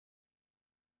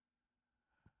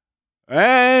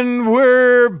And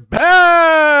we're back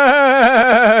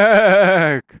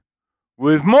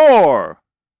with more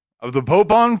of the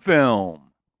Pope on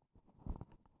Film.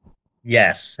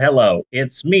 Yes, hello.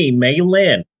 It's me, May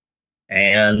Lynn.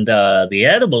 And the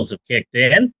edibles have kicked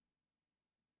in.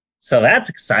 So that's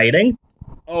exciting.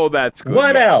 Oh, that's good,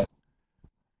 What yes. else?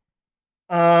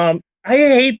 I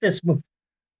hate this movie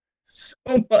so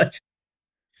much.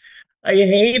 I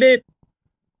hate it.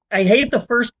 I hate the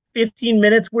first 15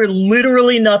 minutes where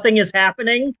literally nothing is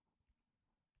happening.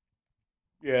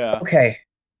 Yeah. Okay.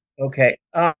 Okay.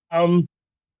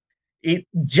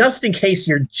 Just in case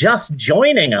you're just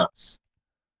joining us,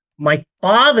 my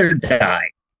father died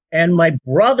and my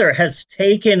brother has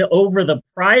taken over the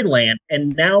Pride Land,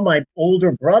 and now my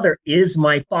older brother is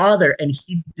my father, and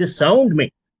he disowned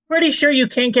me. Pretty sure you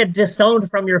can't get disowned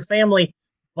from your family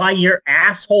by your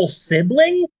asshole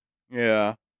sibling,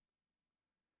 Yeah.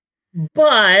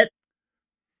 but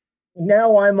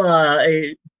now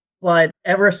but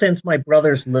ever since my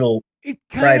brother's little It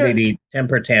kind of crybaby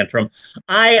temper tantrum,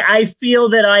 I feel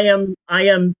that I am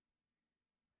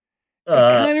it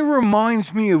uh kind of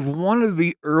reminds me of one of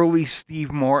the early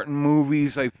Steve Martin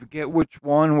movies. I forget which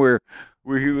one where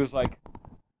he was like,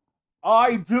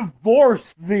 "I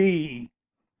divorced thee.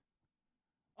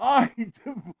 I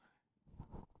div-"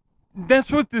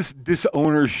 That's what this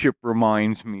ownership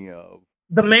reminds me of.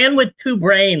 the man with two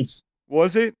brains.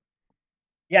 Was it?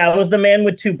 Yeah, it was the man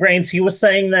with two brains. He was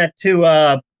saying that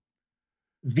to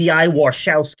V.I.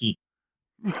 Warshawski.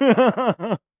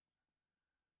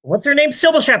 What's her name?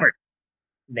 Sybil Shepherd.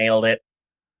 Nailed it.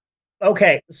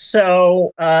 Okay,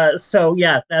 so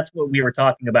yeah, that's what we were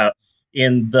talking about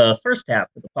in the first half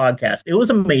of the podcast. It was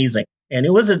amazing, and it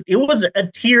was a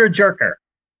tear jerker.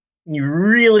 You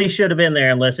really should have been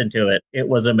there and listened to it. It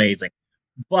was amazing.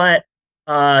 But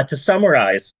to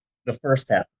summarize the first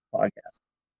half of the podcast,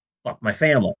 fuck my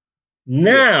family. Yes.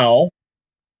 Now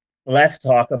let's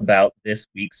talk about this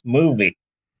week's movie.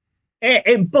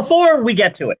 And before we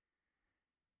get to it,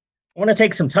 I want to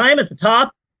take some time at the top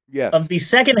of Yes. the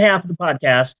second half of the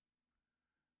podcast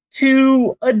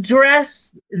to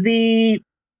address the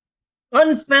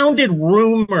unfounded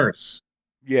rumors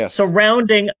Yes.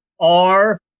 surrounding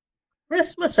our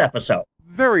Christmas episode.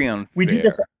 Very We do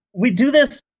this. unfair. We do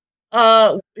this.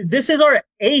 This is our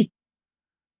eighth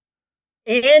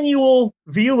annual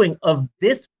viewing of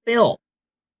this film,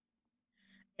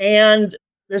 and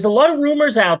there's a lot of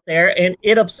rumors out there, and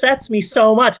it upsets me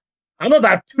so much. I'm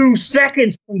about 2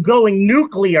 seconds from going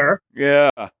nuclear. Yeah.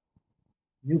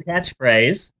 New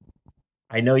catchphrase.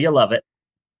 I know you love it.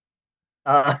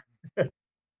 Uh,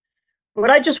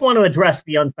 but I just want to address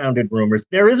the unfounded rumors.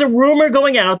 There is a rumor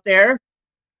going out there, a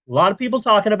lot of people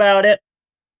talking about it,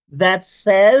 that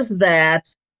says that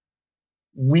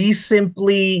we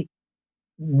simply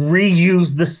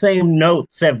reuse the same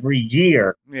notes every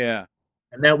year Yeah.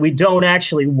 and that we don't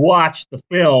actually watch the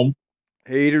film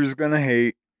Haters gonna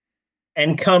hate.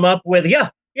 and come up with, yeah,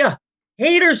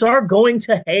 haters are going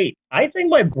to hate. I think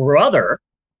my brother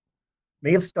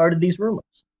may have started these rumors.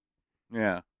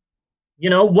 Yeah. You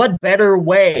know, what better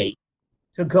way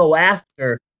to go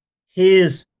after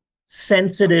his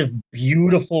sensitive,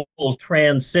 beautiful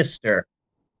trans sister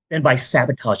than by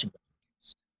sabotaging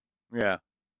them? Yeah.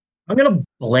 I'm going to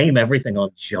blame everything on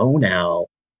Joe now.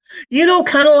 You know,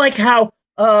 kind of like how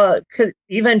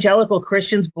evangelical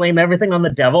Christians blame everything on the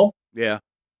devil. Yeah.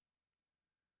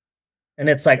 And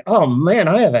it's like, oh man,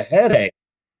 I have a headache.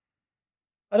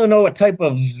 I don't know what type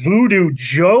of voodoo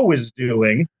Joe is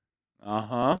doing.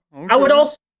 Uh-huh. I would Okay.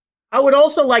 also I would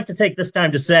also like to take this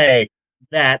time to say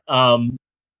that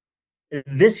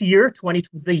this year,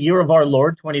 the year of our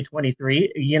Lord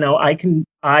 2023, you know,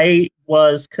 I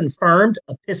was confirmed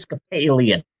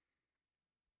Episcopalian.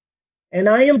 And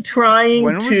I am trying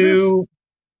When was this? to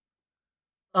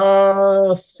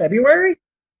February. You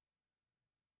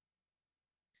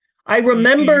I had an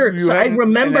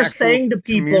remember actual saying to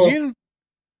people, communion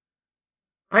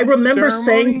I remember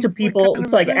saying ceremony? to Like people, kind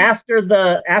it's of a like thing?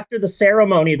 after the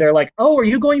ceremony, they're like, "Oh, are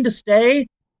you going to stay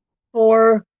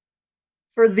for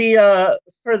for the uh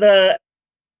for the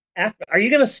after? Are you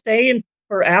going to stay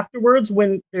for afterwards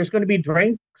when there's going to be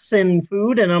drinks and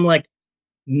food?" And I'm like,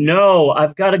 "No,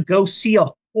 I've got to go see a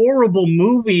horrible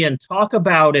movie and talk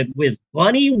about it with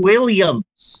Bunny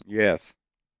Williams." Yes.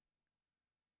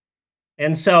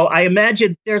 And so I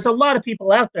imagine there's a lot of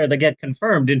people out there that get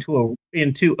confirmed into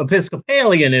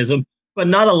Episcopalianism, but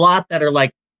not a lot that are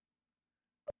like,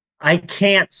 I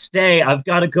can't stay. I've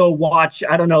got to go watch,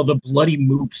 I don't know, the Bloody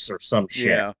Moose or some shit.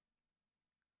 Yeah.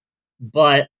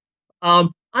 But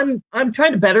I'm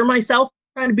trying to better myself,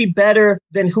 trying to be better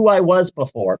than who I was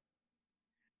before.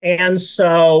 And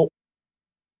so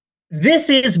this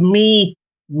is me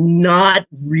not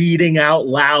reading out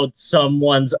loud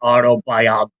someone's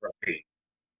autobiography.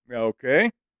 Okay.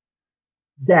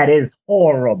 That is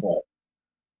horrible.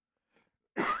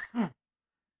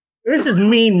 This is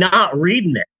me not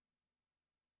reading it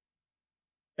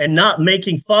and not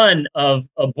making fun of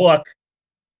a book.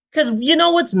 Because you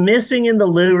know what's missing in the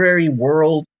literary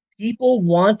world? People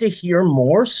want to hear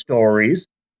more stories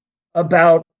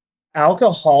about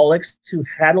alcoholics who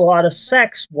had a lot of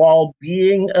sex while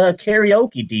being a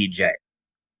karaoke DJ.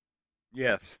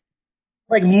 Yes.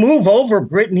 Like, move over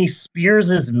Britney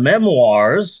Spears'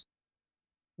 memoirs.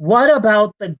 What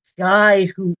about the guy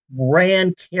who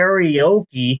ran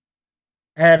karaoke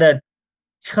at a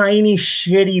tiny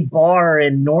shitty bar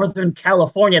in Northern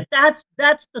California? That's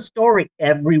the story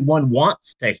everyone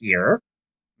wants to hear.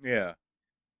 Yeah.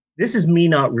 This is me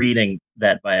not reading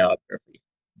that biography,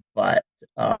 but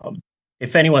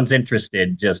if anyone's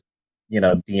interested, just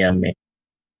DM me.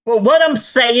 But what I'm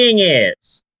saying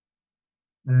is,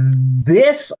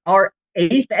 this our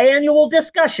eighth annual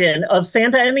discussion of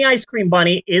Santa and the Ice Cream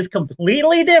Bunny is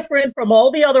completely different from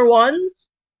all the other ones.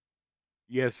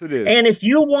 Yes, it is. And if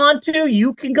you want to,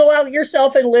 you can go out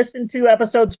yourself and listen to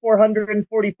episodes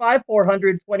 445,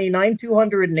 429,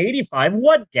 285.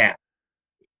 What gap?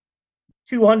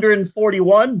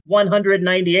 241,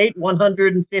 198,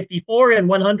 154, and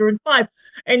 105.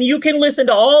 And you can listen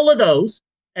to all of those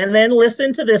and then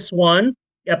listen to this one,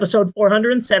 episode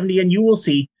 470, and you will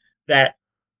see that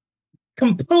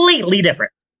completely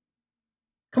different.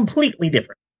 Completely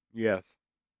different. Yes.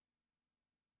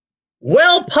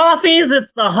 Well, Poffies,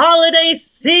 it's the holiday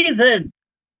season.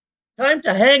 Time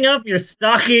to hang up your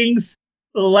stockings,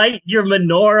 light your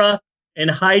menorah, and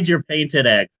hide your painted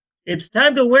eggs. It's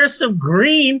time to wear some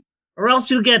green, or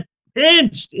else you'll get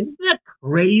pinched. Isn't that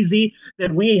crazy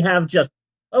that we have just,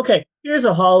 okay, here's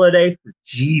a holiday for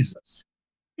Jesus.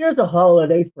 Here's a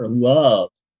holiday for love.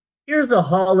 Here's a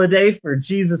holiday for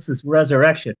Jesus'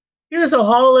 resurrection. Here's a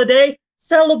holiday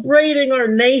celebrating our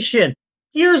nation.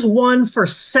 Here's one for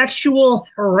sexual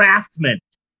harassment.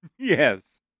 Yes.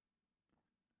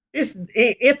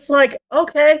 It's like,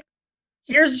 okay,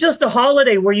 here's just a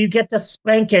holiday where you get to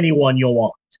spank anyone you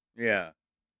want. Yeah.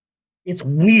 It's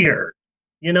weird.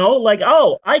 Like,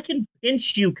 oh, I can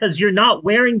pinch you because you're not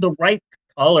wearing the right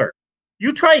color.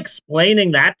 You try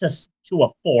explaining that to a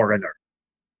foreigner.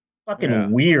 Yeah.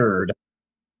 Fucking weird.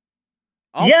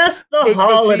 I'll Yes, the but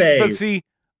holidays. see,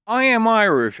 I am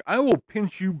Irish. I will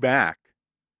pinch you back.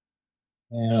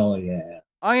 Hell yeah.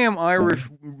 I am Irish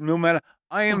no matter.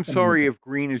 I am sorry if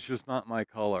green is just not my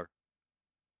color.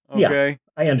 Yeah, Okay?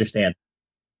 I understand.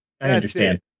 I That's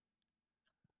understand.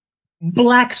 it.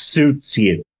 Black suits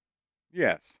you.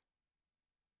 Yes.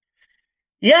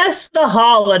 Yes, the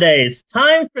holidays.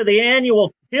 Time for the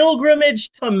annual pilgrimage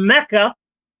to Mecca.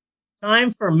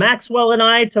 Time for Maxwell and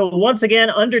I to once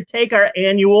again undertake our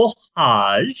annual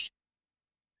Hajj.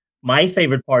 My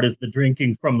favorite part is the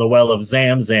drinking from the well of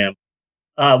Zamzam.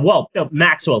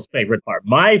 Maxwell's favorite part.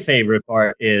 My favorite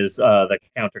part is the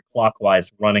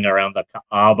counterclockwise running around the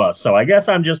Kaaba. So I guess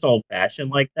I'm just old fashioned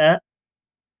like that.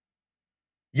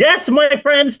 Yes, my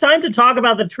friends, time to talk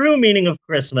about the true meaning of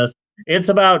Christmas. It's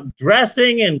about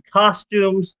dressing in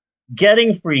costumes,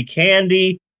 getting free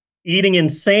candy, eating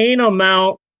insane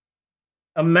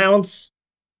amounts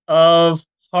of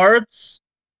hearts.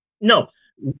 No,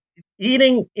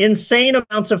 eating insane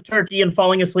amounts of turkey and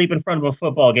falling asleep in front of a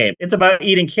football game. It's about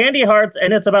eating candy hearts,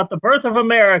 and it's about the birth of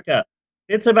America.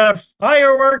 It's about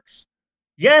fireworks.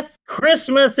 Yes,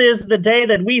 Christmas is the day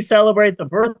that we celebrate the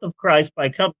birth of Christ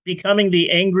by becoming the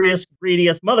angriest,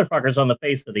 greediest motherfuckers on the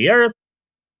face of the earth.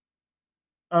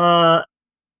 Uh,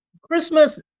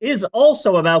 Christmas is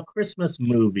also about Christmas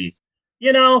movies.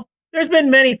 There's been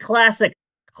many classic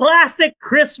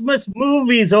Christmas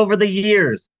movies over the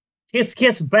years. Kiss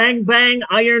Kiss Bang Bang,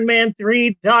 Iron Man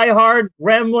 3, Die Hard,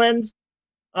 Gremlins.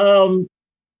 Um,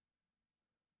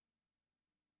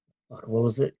 what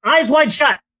was it? Eyes Wide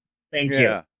Shut. Thank you.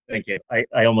 Yeah. Thank you.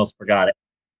 I almost forgot it.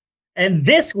 And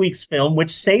this week's film,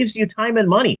 which saves you time and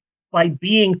money by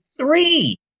being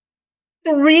three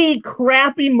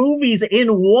crappy movies in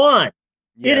one.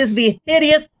 It is Yes. the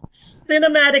hideous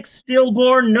cinematic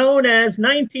stillborn known as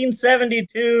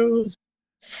 1972's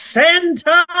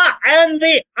Santa and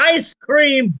the Ice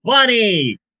Cream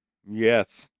Bunny.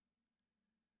 Yes.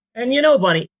 And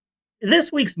Bunny,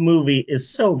 this week's movie is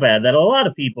so bad that a lot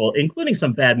of people, including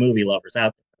some bad movie lovers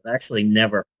out there, have actually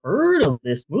never heard of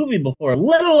this movie before,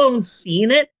 let alone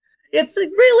seen it. It's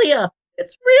And really a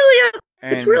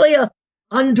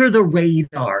under the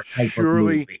radar type of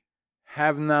surely movie.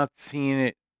 have not seen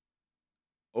it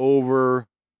over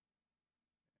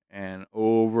and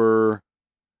over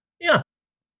Yeah.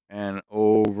 and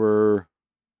over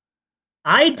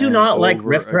I do and not like over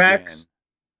riff again. tracks.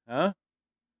 Huh?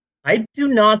 I do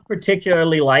not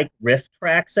particularly like riff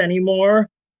tracks anymore.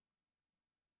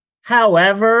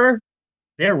 However,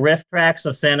 their riff tracks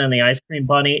of Santa and the Ice Cream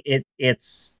Bunny,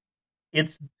 it's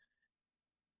it's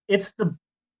the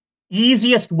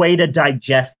easiest way to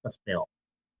digest the film.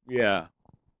 Yeah.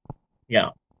 Yeah.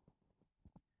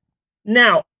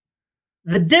 Now,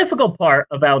 the difficult part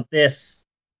about this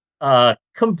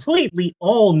completely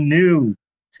all new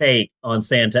take on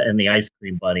Santa and the Ice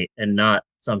Cream Bunny and not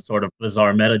some sort of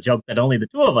bizarre meta joke that only the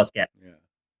two of us get. Yeah.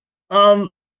 Um,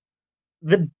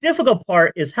 the difficult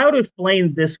part is how to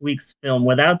explain this week's film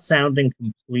without sounding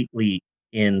completely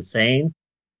insane.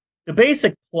 The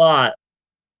basic plot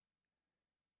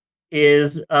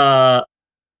is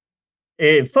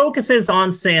it focuses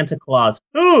on Santa Claus,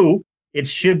 who, it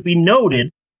should be noted,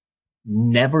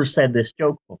 never said this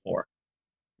joke before,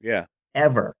 Yeah.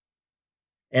 ever.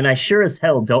 And I sure as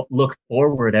hell don't look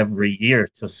forward every year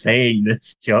to saying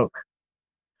this joke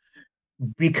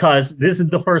because this is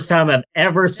the first time I've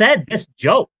ever said this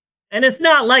joke. And it's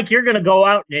not like you're going to go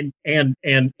out and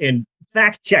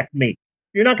fact check me.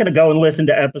 You're not going to go and listen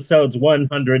to episodes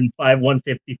 105,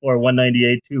 154,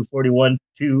 198, 241,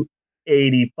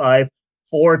 285,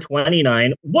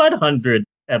 429, 100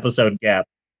 episode gap,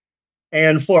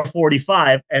 and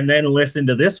 445, and then listen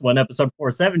to this one, episode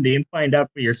 470, and find out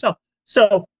for yourself.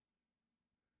 So,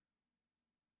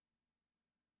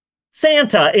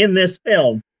 Santa in this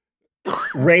film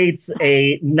rates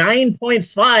a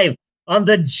 9.5 on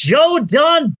the Joe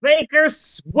Don Baker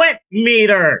sweat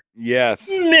meter. Yes.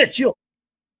 Mitchell.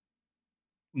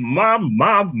 Ma,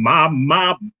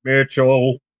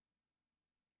 Mitchell.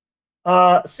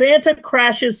 Santa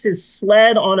crashes his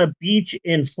sled on a beach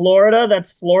in Florida.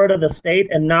 That's Florida, the state,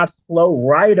 and not Flo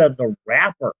Rida, the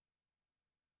rapper.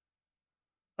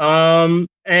 And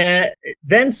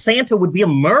then Santa would be a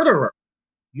murderer.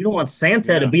 You don't want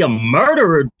Santa to be a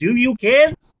murderer, do you,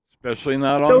 kids? Especially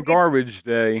not on garbage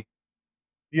day.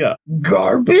 Yeah.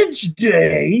 Garbage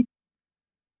day?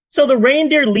 So the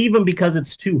reindeer leave him because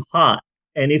it's too hot.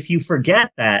 And if you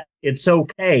forget that, it's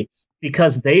okay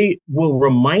because they will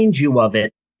remind you of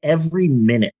it every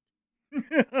minute.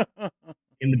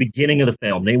 In the beginning of the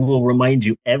film, they will remind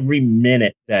you every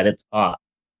minute that it's hot.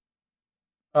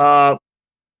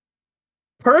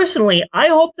 Personally, I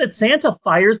hope that Santa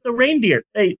fires the reindeer.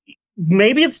 Hey,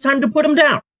 maybe it's time to put him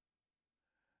down.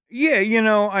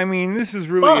 Yeah, I mean, this is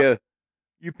really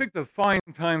you picked a fine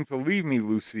time to leave me,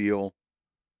 Lucille.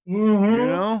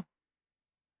 Mm-hmm.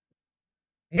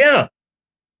 Yeah.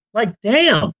 Like,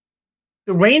 damn.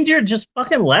 The reindeer just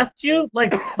fucking left you?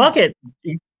 Like, fuck it.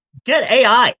 Get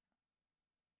AI.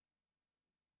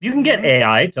 You can get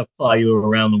AI to fly you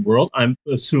around the world, I'm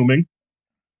assuming.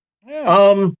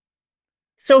 Yeah.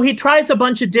 So he tries a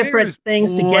bunch of different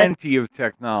things to get. Plenty of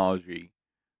technology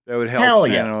that would help Hell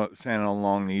yeah. Santa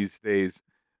along these days.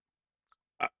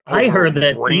 I heard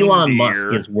that Elon Musk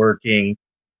reindeer. is working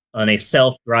on a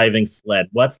self-driving sled.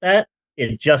 What's that?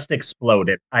 It just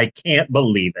exploded. I can't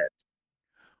believe it.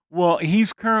 Well,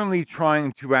 he's currently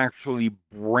trying to actually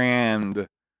brand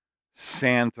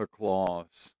Santa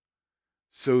Claus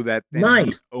so that then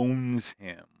he owns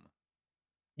him.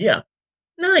 Yeah.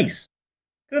 Nice.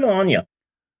 Good on you.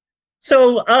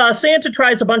 So Santa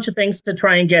tries a bunch of things to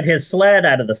try and get his sled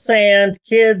out of the sand.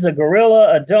 Kids, a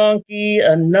gorilla, a donkey,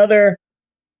 another,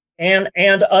 and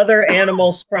other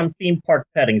animals from theme park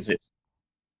petting zoos.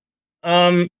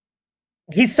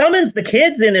 He summons the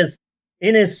kids in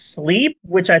his sleep,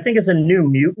 which I think is a new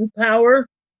mutant power.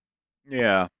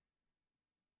 Yeah.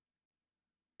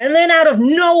 And then out of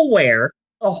nowhere,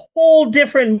 a whole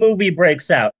different movie breaks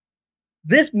out.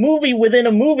 This movie within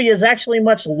a movie is actually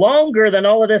much longer than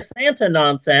all of this Santa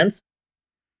nonsense.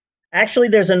 Actually,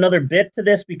 there's another bit to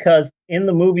this because in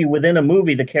the movie within a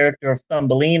movie, the character of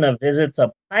Thumbelina visits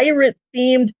a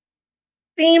pirate-themed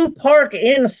theme park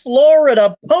in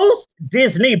Florida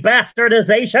post-Disney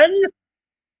bastardization.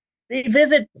 They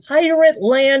visit Pirate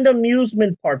Land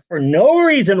Amusement Park for no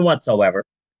reason whatsoever.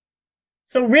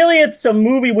 So really, it's a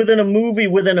movie within a movie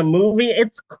within a movie.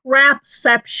 It's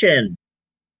crapception.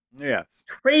 Yes.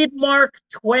 Trademark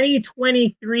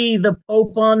 2023, the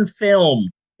Pope on Film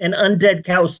and Undead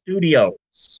Cow Studios.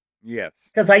 Yes.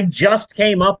 Because I just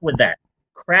came up with that.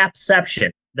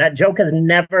 Crapception. That joke has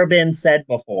never been said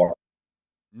before.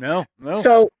 No.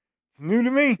 So it's new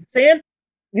to me.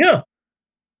 Yeah.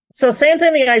 So Santa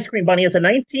and the Ice Cream Bunny is a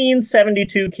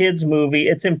 1972 kids movie.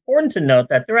 It's important to note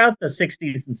that throughout the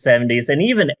 60s and 70s and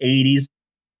even 80s,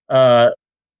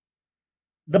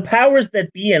 the powers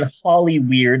that be in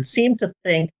Hollyweird seem to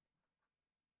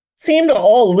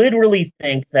all literally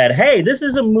think that, hey, this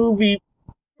is a movie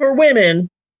for women,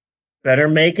 better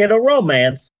make it a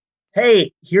romance.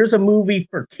 Hey, here's a movie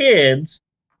for kids.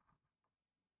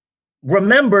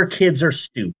 Remember, kids are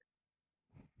stupid.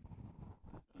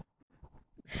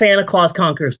 Santa Claus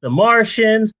Conquers the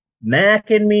Martians, Mac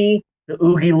and Me, The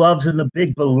Oogie Loves and the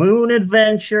Big Balloon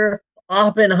Adventure,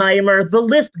 Oppenheimer. The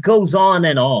list goes on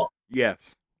and on. Yes.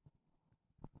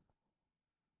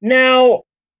 Now,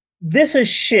 this is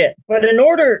shit, but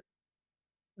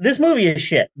this movie is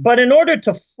shit, but in order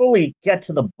to fully get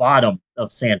to the bottom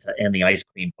of Santa and the Ice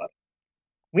Cream Bunny,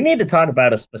 we need to talk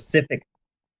about a specific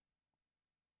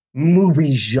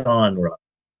movie genre.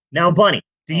 Now, Bunny,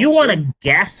 do you want to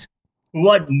guess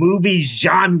what movie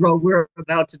genre we're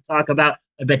about to talk about?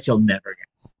 I bet you'll never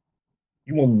guess.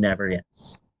 You will never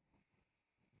guess.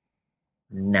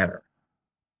 Never.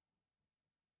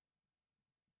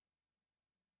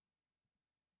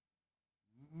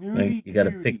 You got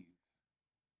to pick.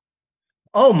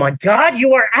 Oh my God,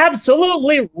 you are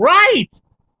absolutely right.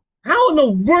 How in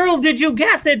the world did you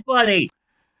guess it, buddy?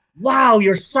 Wow,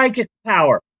 your psychic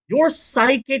power, your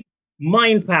psychic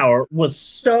mind power was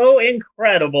so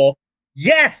incredible.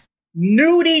 Yes,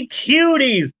 Nudie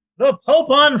Cuties, the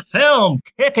Pope on film,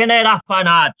 kicking it up a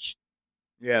notch.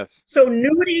 Yes. So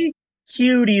Nudie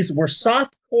Cuties were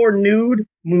softcore nude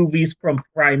movies from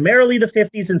primarily the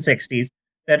 50s and 60s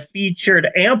that featured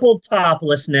ample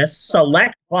toplessness,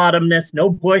 select bottomness, no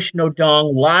bush, no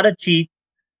dong, lot of cheek,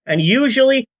 and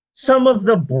usually some of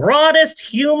the broadest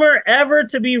humor ever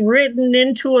to be written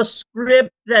into a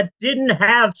script that didn't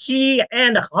have he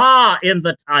and ha in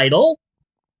the title.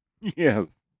 Yes.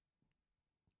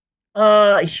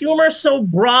 Humor so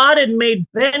broad it made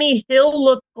Benny Hill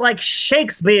look like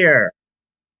Shakespeare.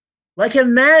 Like,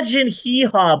 imagine Hee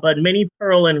Haw, but Minnie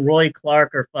Pearl and Roy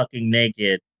Clark are fucking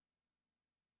naked.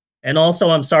 And also,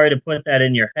 I'm sorry to put that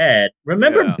in your head.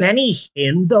 Remember Benny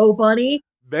Hinn, though, buddy?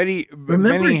 Benny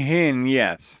Hinn,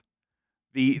 yes.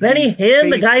 Benny Hinn,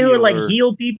 the guy who would like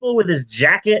heal people with his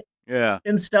jacket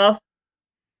and stuff.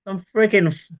 Some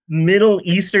freaking Middle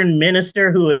Eastern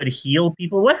minister who would heal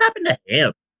people. What happened to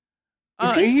him?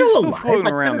 Is he still alive?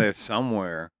 Floating around there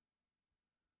somewhere.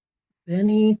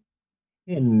 Benny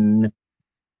Hinn,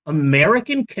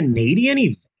 American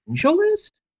Canadian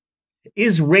evangelist?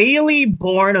 Israeli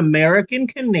born American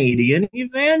Canadian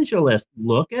evangelist.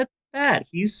 Look at that.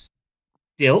 He's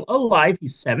still alive.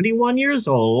 He's 71 years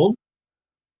old.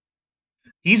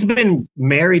 He's been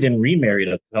married and remarried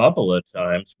a couple of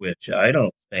times, which I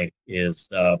don't think is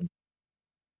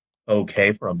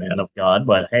okay for a man of God.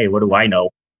 But hey, what do I know?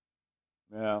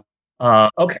 Yeah.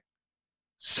 Okay.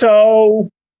 So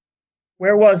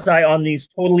where was I on these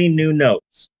totally new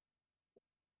notes?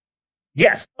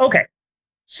 Yes. Okay.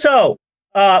 So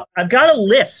I've got a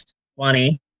list,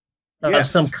 Bunny, of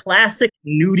some classic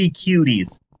nudie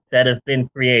cuties that have been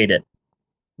created.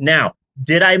 Now,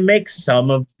 did I make some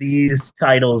of these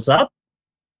titles up?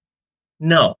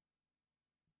 No.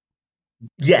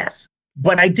 Yes,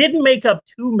 but I didn't make up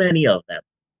too many of them.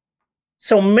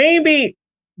 So maybe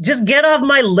just get off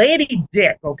my lady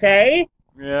dick, okay?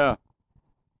 Yeah.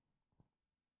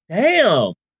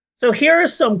 Damn. So here are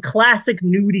some classic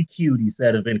nudie cuties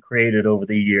that have been created over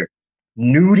the year.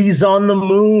 Nudies on the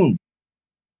Moon.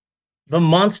 The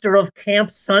Monster of Camp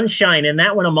Sunshine. And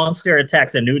that one, a monster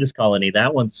attacks a nudist colony.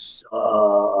 That one sucks.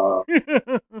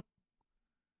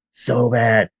 So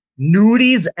bad.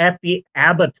 Nudies at the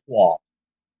Abattoir.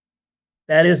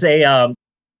 That is a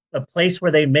place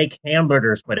where they make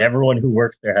hamburgers, but everyone who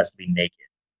works there has to be naked.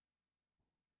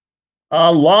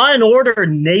 Law and Order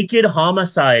Naked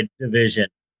Homicide Division.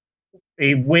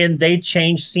 When they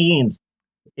change scenes,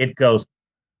 it goes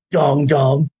dong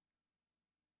dong.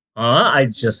 I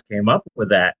just came up with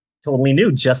that. Totally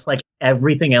new, just like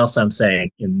everything else I'm saying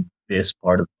in this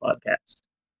part of the podcast.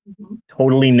 Mm-hmm.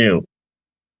 Totally new.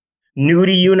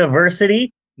 Nudie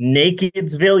University,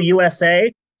 Nakedsville,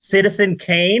 USA, Citizen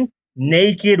Kane,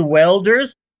 Naked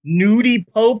Welders, Nudie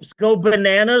Popes Go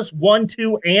Bananas 1,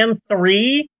 2, and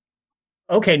 3.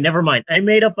 Okay, never mind. I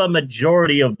made up a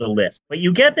majority of the list, but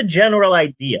you get the general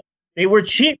idea. They were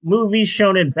cheap movies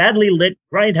shown in badly lit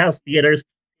grindhouse theaters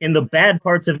in the bad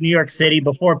parts of New York City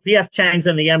before P.F. Chang's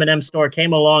and the M&M store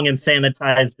came along and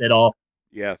sanitized it all.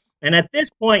 Yes. And at this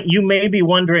point, you may be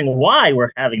wondering why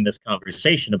we're having this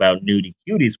conversation about nudie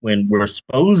cuties when we're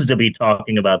supposed to be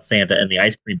talking about Santa and the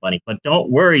Ice Cream Bunny. But don't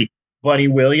worry, Bunny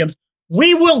Williams.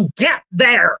 We will get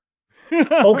there.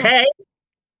 Okay?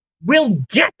 We'll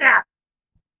get that.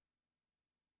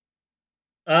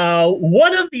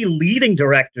 One of the leading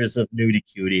directors of Nudie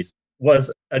Cuties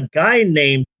was a guy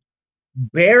named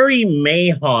Barry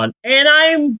Mahon, and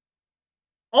I'm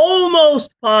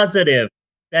almost positive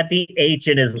that the H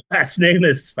in his last name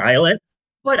is silent,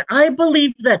 but I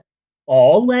believe that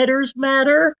all letters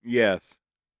matter Yes.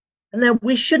 and that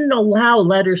we shouldn't allow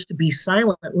letters to be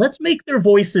silent. Let's make their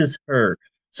voices heard.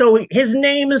 So his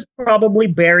name is probably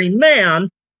Barry Mann,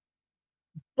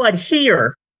 but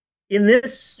here in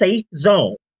this safe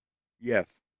zone, Yes.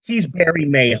 he's Barry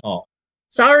Mahon.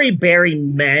 Sorry, Barry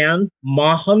Mahon.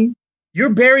 You're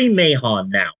Barry Mahon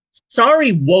now.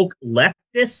 Sorry, woke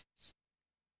leftists.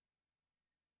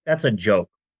 That's a joke,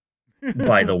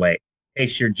 by the way, in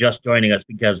case you're just joining us,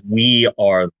 because we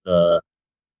are the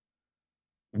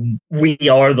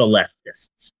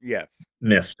leftists, Yes.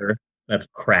 mister. That's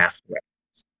craft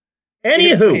reference.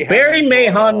 If they Anywho, Barry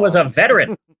haven't caught Mahon was a on.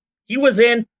 veteran. He was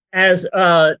in, as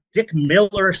Dick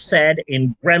Miller said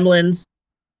in Gremlins,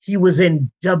 he was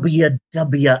in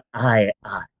WWII.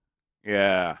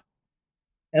 Yeah.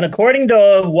 And according to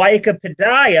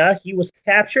Wikipedia, he was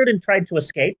captured and tried to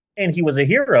escape, and he was a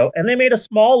hero. And they made a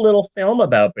small little film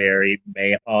about Barry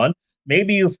Mahon.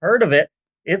 Maybe you've heard of it.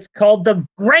 It's called The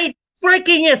Great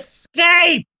Freaking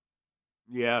Escape.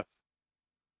 Yes.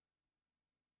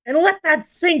 And let that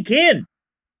sink in.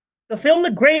 The film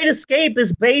The Great Escape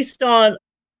is based on.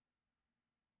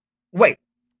 Wait,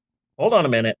 hold on a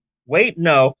minute. Wait,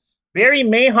 no. Barry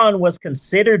Mahon was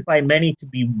considered by many to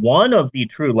be one of the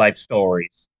true life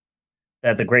stories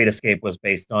that The Great Escape was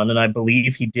based on, and I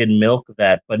believe he did milk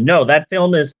that. But no, that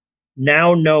film is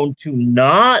now known to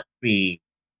not be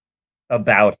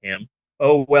about him.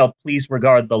 Oh, well, please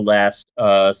regard the last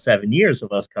 7 years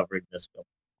of us covering this film.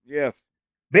 Yes.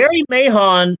 Barry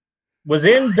Mahon was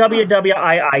in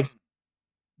WWII.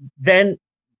 Then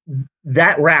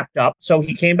that wrapped up. So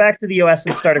he came back to the US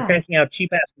and started cranking out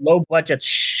cheap ass, low budget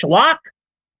schlock.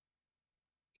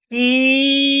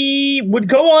 He would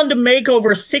go on to make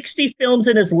over 60 films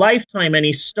in his lifetime, and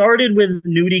he started with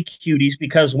Nudie Cuties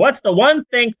because what's the one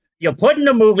thing you put in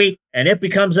a movie and it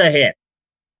becomes a hit?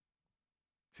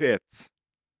 Tits.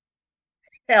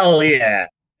 Hell yeah.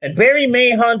 And Barry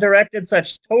Mahon directed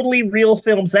such totally real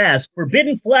films as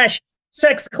Forbidden Flesh,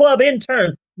 Sex Club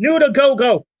Intern, Nude a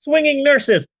Go-Go, Swinging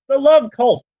Nurses, The Love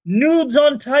Cult, Nudes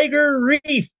on Tiger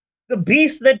Reef, The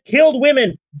Beast That Killed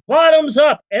Women, Bottoms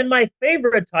Up, and my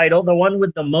favorite title, the one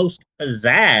with the most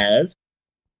pizzazz,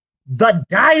 The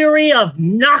Diary of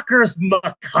Knockers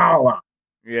McCullough.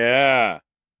 Yeah.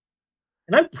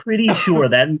 And I'm pretty sure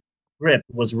that script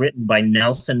was written by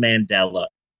Nelson Mandela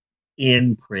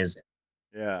in prison.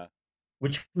 Yeah.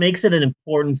 Which makes it an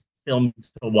important film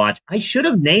to watch. I should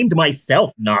have named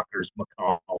myself Knockers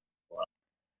McCall.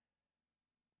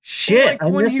 Shit, Like I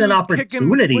missed an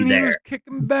opportunity He was there.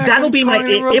 kicking back That'll and be my. trying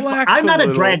to If relax I'm not a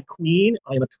little. drag queen,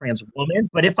 I'm a trans woman.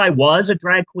 But if I was a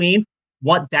drag queen,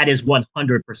 that is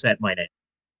 100% my name,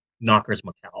 Knockers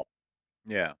McCall.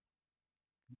 Yeah.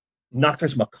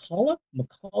 Knockers McCalla.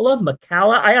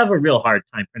 I have a real hard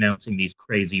time pronouncing these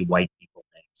crazy white people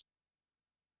names.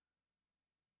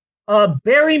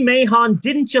 Barry Mahon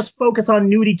didn't just focus on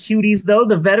nudie cuties, though.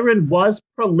 The veteran was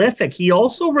prolific. He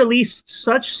also released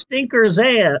such stinkers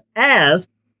as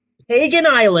Pagan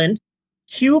Island,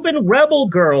 Cuban Rebel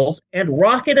Girls, and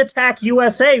Rocket Attack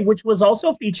USA, which was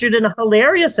also featured in a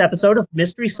hilarious episode of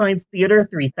Mystery Science Theater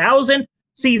 3000,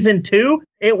 Season 2.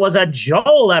 It was a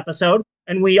Joel episode,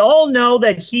 and we all know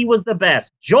that he was the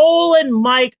best. Joel and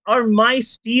Mike are my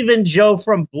Steve and Joe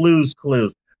from Blue's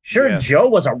Clues. Sure, yes. Joe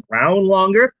was around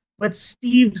longer, but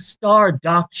Steve's star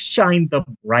doth shine the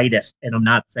brightest. And I'm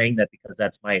not saying that because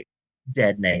that's my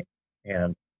dead name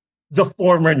and the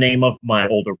former name of my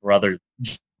older brother,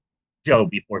 Joe,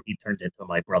 before he turned into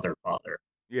my brother father.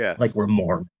 Yes. Like we're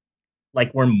Mormons.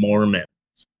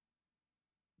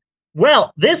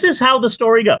 Well, this is how the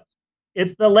story goes.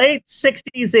 It's the late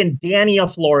 60s in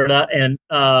Dania, Florida, and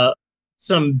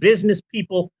some business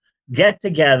people get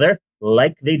together,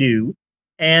 like they do,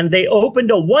 and they opened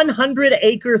a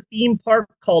 100-acre theme park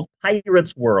called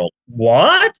Pirates World.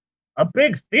 What? A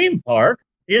big theme park?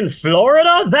 In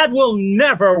Florida? That will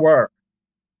never work.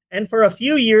 And for a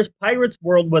few years, Pirates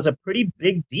World was a pretty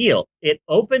big deal. It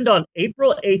opened on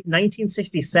April 8th,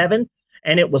 1967,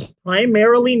 and it was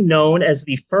primarily known as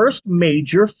the first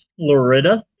major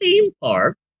Florida theme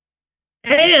park.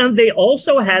 And they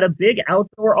also had a big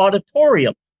outdoor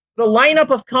auditorium. The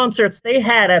lineup of concerts they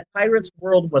had at Pirates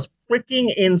World was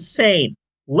freaking insane.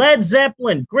 Led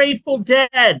Zeppelin, Grateful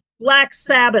Dead, Black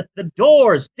Sabbath, The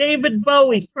Doors, David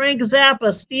Bowie, Frank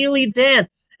Zappa, Steely Dan,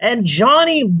 and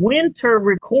Johnny Winter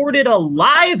recorded a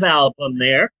live album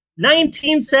there.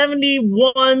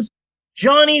 1971's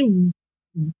Johnny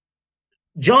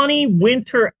Johnny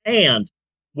Winter and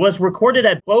was recorded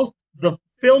at both the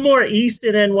Fillmore East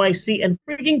in NYC and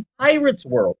freaking Pirates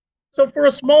World. So for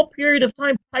a small period of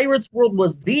time, Pirates World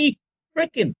was the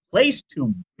freaking place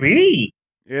to be.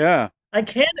 Yeah. I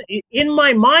can't, in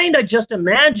my mind, I just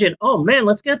imagine, oh man,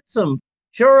 let's get some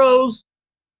churros.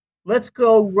 Let's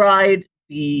go ride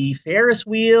the Ferris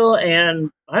wheel. And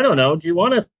I don't know, do you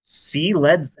want to see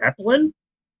Led Zeppelin?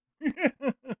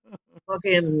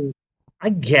 Fucking, I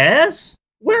guess.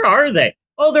 Where are they?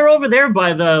 Oh, they're over there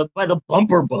by the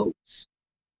bumper boats.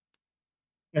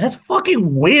 That's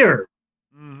fucking weird.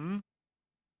 Mm-hmm.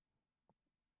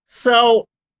 So,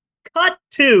 cut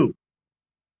to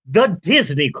the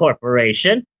Disney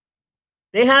Corporation.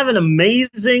 They have an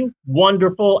amazing,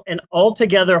 wonderful, and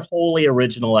altogether wholly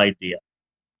original idea.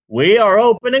 We are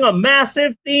opening a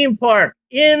massive theme park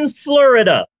in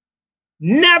Florida.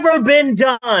 Never been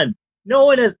done. No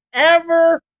one has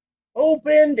ever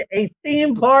opened a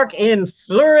theme park in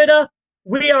Florida.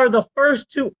 We are the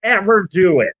first to ever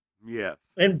do it. Yes.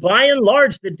 And by and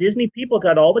large, the Disney people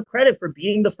got all the credit for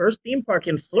being the first theme park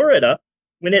in Florida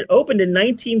when it opened in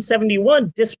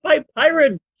 1971, despite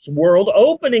Pirates World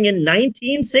opening in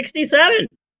 1967.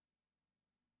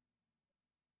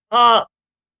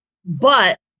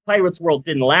 But Pirates World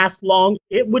didn't last long.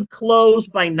 It would close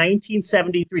by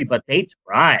 1973, but they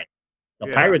tried. The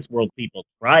Pirates World people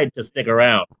tried to stick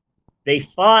around. They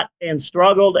fought and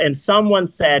struggled, and someone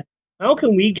said, how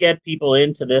can we get people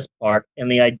into this park? And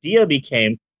the idea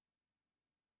became,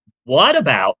 what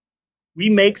about we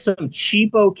make some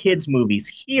cheapo kids movies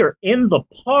here in the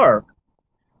park?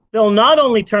 They'll not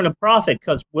only turn a profit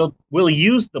because we'll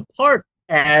use the park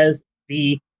as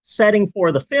the setting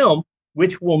for the film,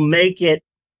 which will make it,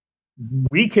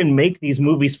 we can make these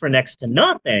movies for next to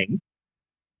nothing.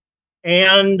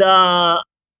 And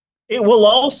it will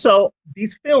also,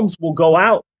 these films will go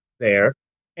out there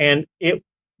and it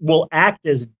will act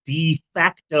as de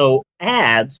facto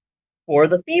ads for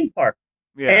the theme park.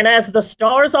 Yeah. And as the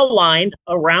stars aligned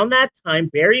around that time,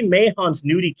 Barry Mahon's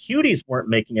Nudie Cuties weren't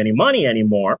making any money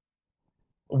anymore.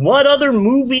 What other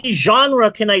movie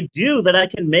genre can I do that I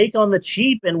can make on the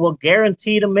cheap and will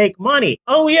guarantee to make money?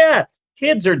 Oh, yeah,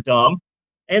 kids are dumb.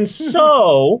 And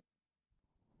so,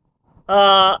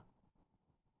 yada,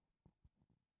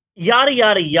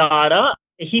 yada, yada.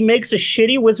 He makes a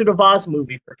shitty Wizard of Oz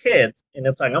movie for kids. And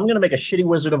it's like, I'm going to make a shitty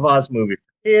Wizard of Oz movie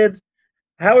for kids.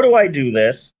 How do I do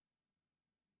this?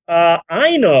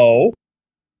 I know.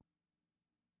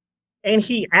 And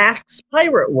he asks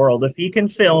Pirate World if he can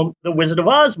film the Wizard of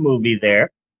Oz movie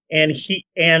there. And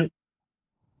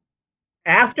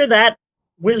after that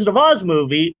Wizard of Oz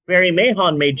movie, Barry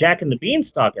Mahon made Jack and the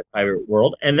Beanstalk at Pirate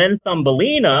World, and then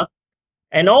Thumbelina,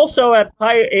 and also at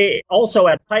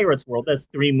Pirates World. That's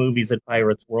 3 movies at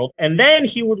Pirates World. And then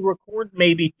he would record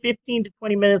maybe 15 to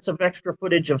 20 minutes of extra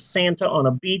footage of Santa on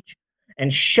a beach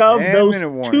and shove those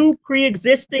 2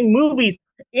 pre-existing movies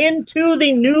into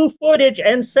the new footage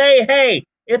and say, hey,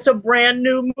 it's a brand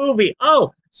new movie.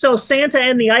 Oh, so Santa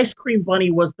and the Ice Cream Bunny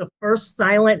was the first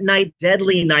Silent Night,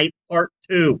 Deadly Night Part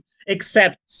 2.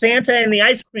 Except Santa and the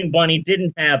Ice Cream Bunny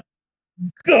didn't have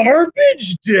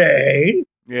Garbage Day.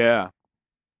 Yeah.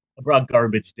 I brought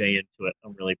Garbage Day into it.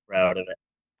 I'm really proud of it.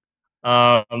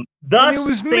 Thus, and it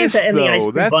was Santa missed, and the Ice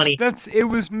Cream Bunny. It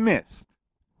was missed.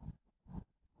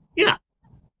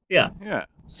 Yeah.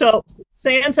 So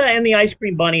Santa and the Ice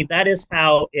Cream Bunny, that is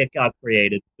how it got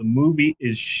created. The movie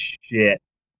is shit.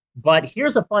 But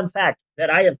here's a fun fact that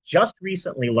I have just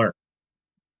recently learned,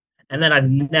 and that I've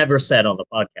never said on the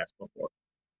podcast before,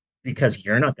 because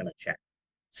you're not going to check.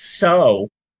 So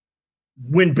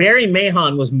when Barry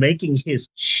Mahon was making his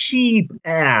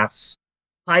cheap-ass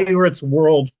Pirates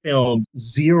World film,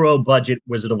 zero-budget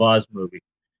Wizard of Oz movie,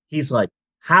 he's like,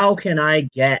 how can I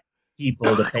get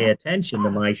people to pay attention to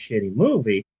my shitty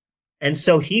movie? And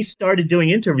so he started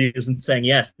doing interviews and saying,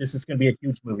 yes, this is going to be a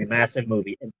huge movie, massive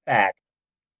movie. In fact,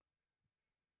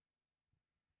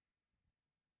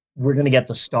 we're going to get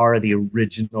the star of the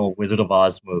original Wizard of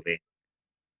Oz movie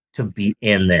to be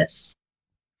in this,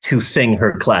 to sing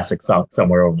her classic song,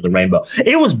 Somewhere Over the Rainbow.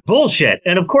 It was bullshit.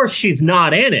 And of course, she's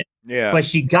not in it. Yeah. But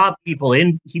she got people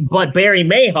in. But Barry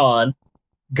Mahon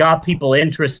got people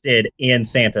interested in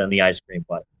Santa and the Ice Cream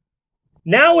Bunny.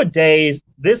 Nowadays,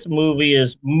 this movie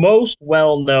is most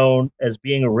well known as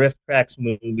being a Riff Tracks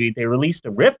movie. They released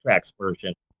a Riff Tracks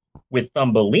version with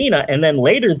Thumbelina, and then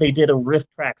later they did a Riff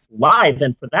Tracks live,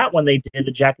 and for that one they did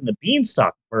the Jack and the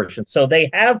Beanstalk version. So they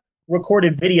have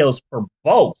recorded videos for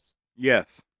both. Yes.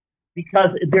 Because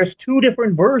there's 2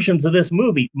 different versions of this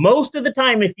movie. Most of the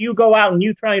time, if you go out and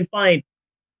you try and find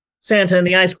Santa and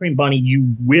the Ice Cream Bunny,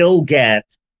 you will get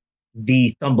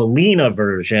the Thumbelina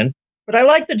version, but I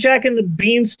like the Jack and the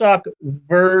Beanstalk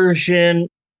version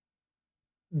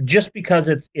just because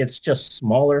it's just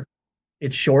smaller,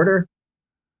 it's shorter.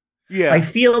 I Yeah.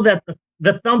 feel that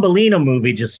the Thumbelina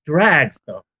movie just drags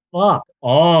the fuck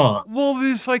on. Well,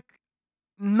 there's like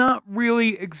not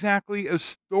really exactly a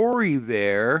story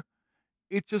there.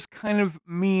 It just kind of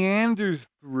meanders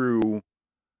through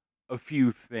a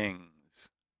few things.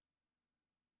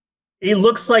 It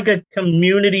looks like a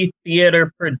community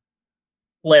theater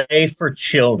play for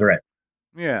children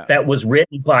Yeah. that was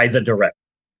written by the director,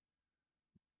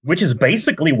 which is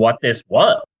basically what this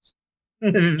was.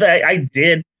 I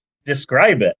did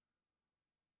describe it.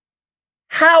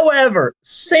 However,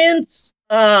 since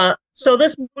so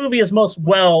this movie is most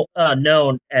well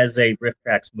known as a Riff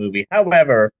Tracks movie.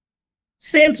 However,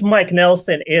 since Mike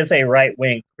Nelson is a right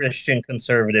wing Christian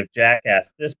conservative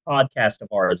jackass, this podcast of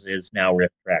ours is now Riff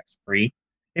Tracks free.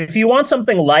 If you want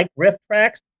something like Riff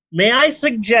Tracks, may I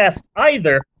suggest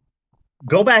either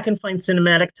go back and find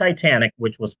Cinematic Titanic,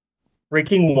 which was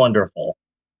freaking wonderful,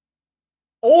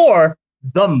 or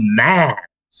The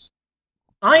Mads.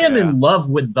 I am Yeah. in love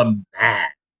with The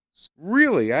Mads.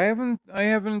 Really, I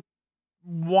haven't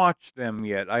watched them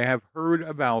yet. I have heard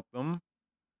about them.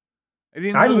 I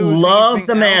didn't I know there was love anything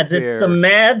The out Mads. It's the there.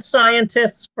 mad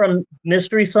scientists from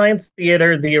Mystery Science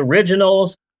Theater, the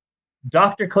originals,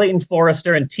 Dr. Clayton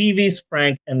Forrester and TV's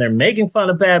Frank, and they're making fun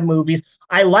of bad movies.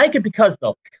 I like it because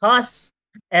they'll cuss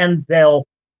and they'll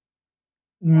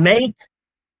make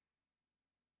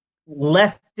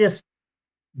leftist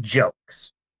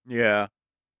jokes. Yeah.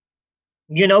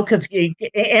 You know, because,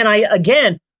 and I,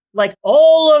 again, like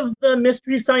all of the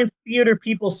Mystery Science Theater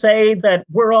people say that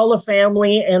we're all a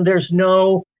family and there's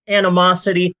no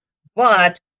animosity,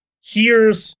 but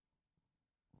here's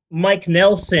Mike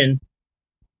Nelson,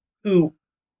 who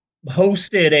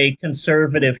hosted a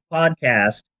conservative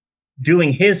podcast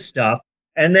doing his stuff.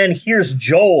 And then here's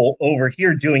Joel over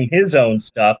here doing his own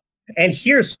stuff. And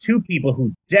here's two people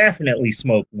who definitely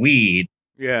smoke weed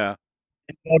Yeah.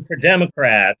 and vote for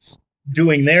Democrats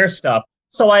doing their stuff.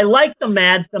 So I like the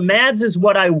Mads. The Mads is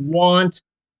what I want.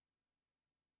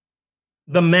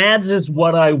 The Mads is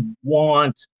what I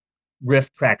want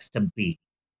Riff Tracks to be.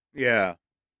 Yeah.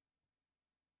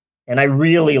 And I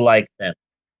really like them.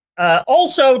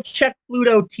 Also, check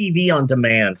Pluto TV on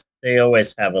demand. They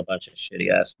always have a bunch of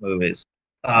shitty ass movies.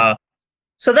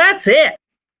 So that's it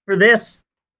for this,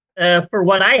 for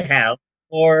what I have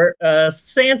for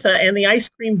Santa and the Ice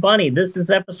Cream Bunny. This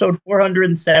is episode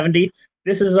 470.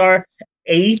 This is our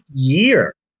eighth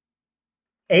year.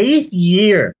 Eighth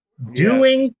year Yes.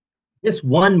 doing this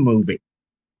one movie.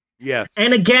 Yes.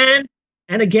 And again,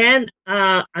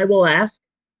 I will ask.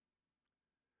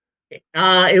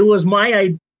 It was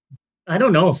I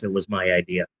don't know if it was my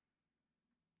idea,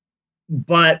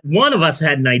 but one of us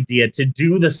had an idea to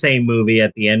do the same movie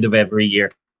at the end of every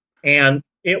year. And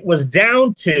it was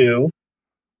down to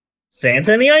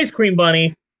Santa and the Ice Cream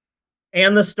Bunny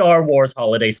and the Star Wars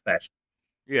Holiday Special.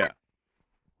 Yeah.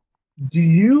 Do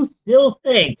you still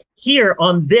think, here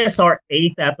on this, our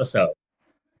eighth episode,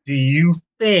 do you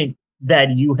think that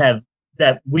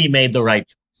we made the right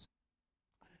choice?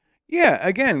 Yeah,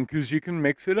 again, because you can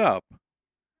mix it up.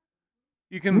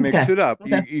 You can mix it up.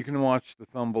 Okay. You can watch the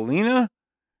Thumbelina.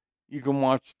 You can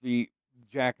watch the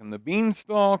Jack and the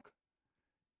Beanstalk.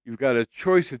 You've got a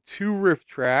choice of 2 riff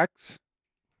tracks.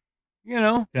 You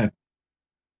know. Okay.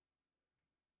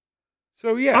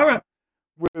 So yeah. All right.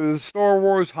 With the Star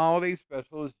Wars Holiday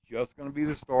Special is just going to be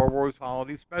the Star Wars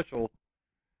Holiday Special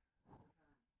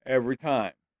every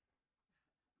time.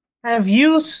 Have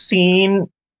you seen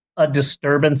A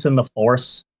Disturbance in the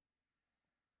Force?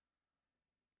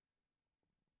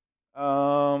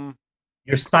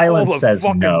 Your silence says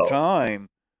fucking no. Time.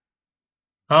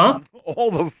 Huh? All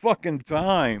the fucking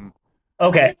time.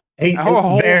 Okay. Hey, Our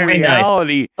whole very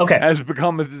reality nice. Okay. has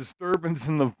become a disturbance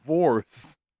in the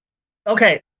Force.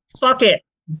 Okay. Fuck it.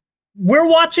 We're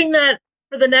watching that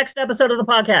for the next episode of the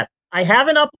podcast. I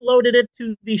haven't uploaded it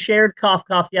to the shared cough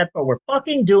yet, but we're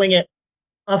fucking doing it.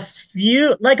 A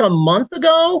month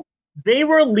ago, they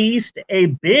released a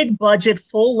big budget,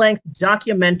 full length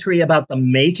documentary about the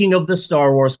making of the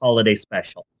Star Wars Holiday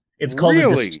Special. It's called A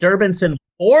Disturbance in the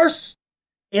Force.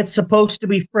 It's supposed to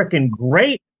be freaking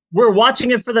great. We're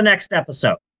watching it for the next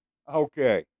episode.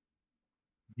 Okay.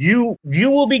 You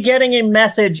will be getting a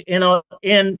message in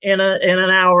an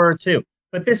hour or two.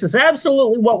 But this is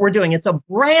absolutely what we're doing. It's a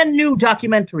brand new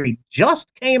documentary,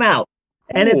 just came out.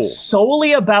 Cool. And it's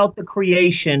solely about the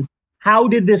creation. How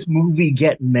did this movie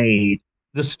get made?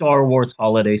 The Star Wars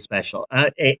Holiday Special.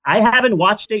 I haven't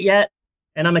watched it yet,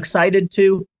 and I'm excited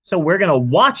to. So we're going to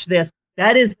watch this.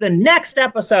 That is the next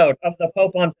episode of the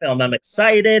Pope on Film. I'm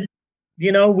excited.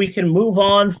 You know, we can move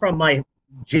on from my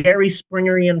Jerry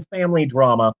Springerian family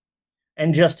drama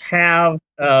and just have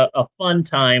a fun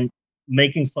time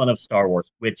making fun of Star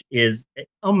Wars, which is the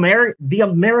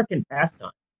American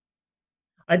pastime.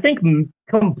 I think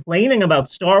complaining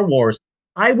about Star Wars,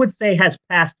 I would say, has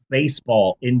passed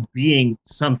baseball in being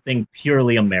something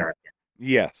purely American.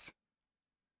 Yes,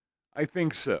 I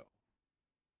think so.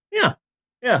 Yeah,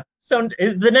 yeah. So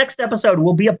the next episode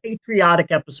will be a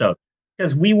patriotic episode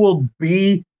because we will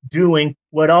be doing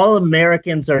what all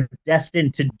Americans are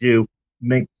destined to do: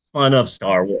 make fun of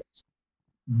Star Wars.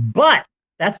 But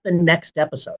that's the next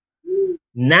episode.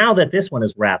 Now that this one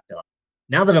is wrapped up,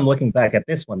 now that I'm looking back at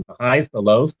this one, the highs, the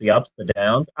lows, the ups, the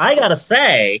downs, I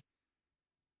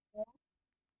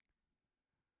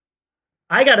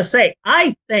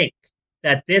think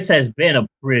that this has been a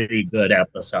pretty good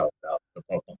episode of the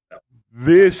Pokemon Film.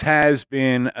 This has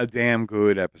been a damn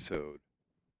good episode.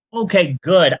 Okay,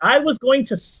 good. I was going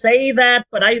to say that,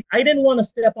 but I didn't want to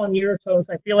step on your toes.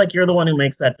 I feel like you're the one who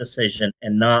makes that decision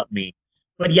and not me.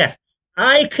 But yes,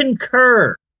 I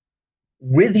concur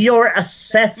with your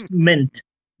assessment,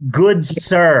 good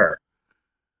sir.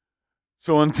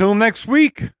 So until next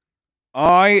week,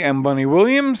 I am Bunny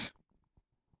Williams.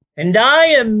 And I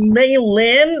am Mei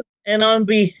Lin, and on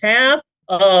behalf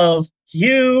of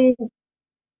you,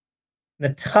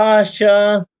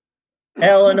 Natasha,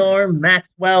 Eleanor,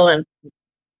 Maxwell, and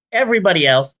everybody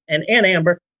else, and Ann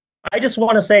Amber, I just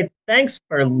want to say thanks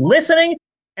for listening,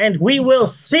 and we will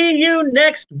see you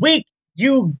next week,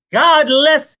 you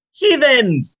godless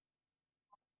heathens.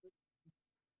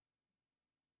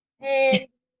 Hey,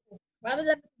 Robin's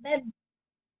up to bed.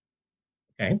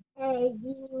 Okay. Hey,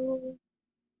 you.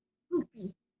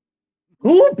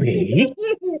 Poopy.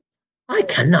 Hoopy? I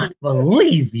cannot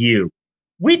believe you.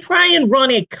 We try and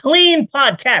run a clean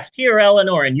podcast here,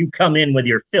 Eleanor, and you come in with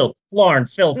your filth, flarn,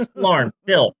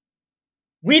 filth.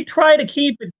 We try to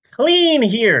keep it clean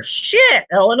here. Shit,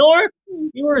 Eleanor.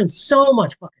 You were in so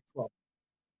much fucking trouble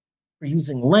for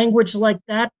using language like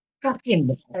that.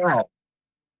 Fucking hell.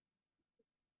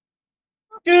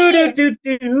 Do do do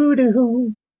do do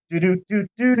do do do do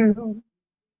do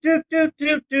do do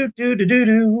do do do do do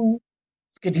do.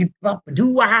 Skitty bop do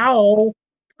wow.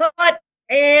 Cut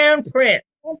and print.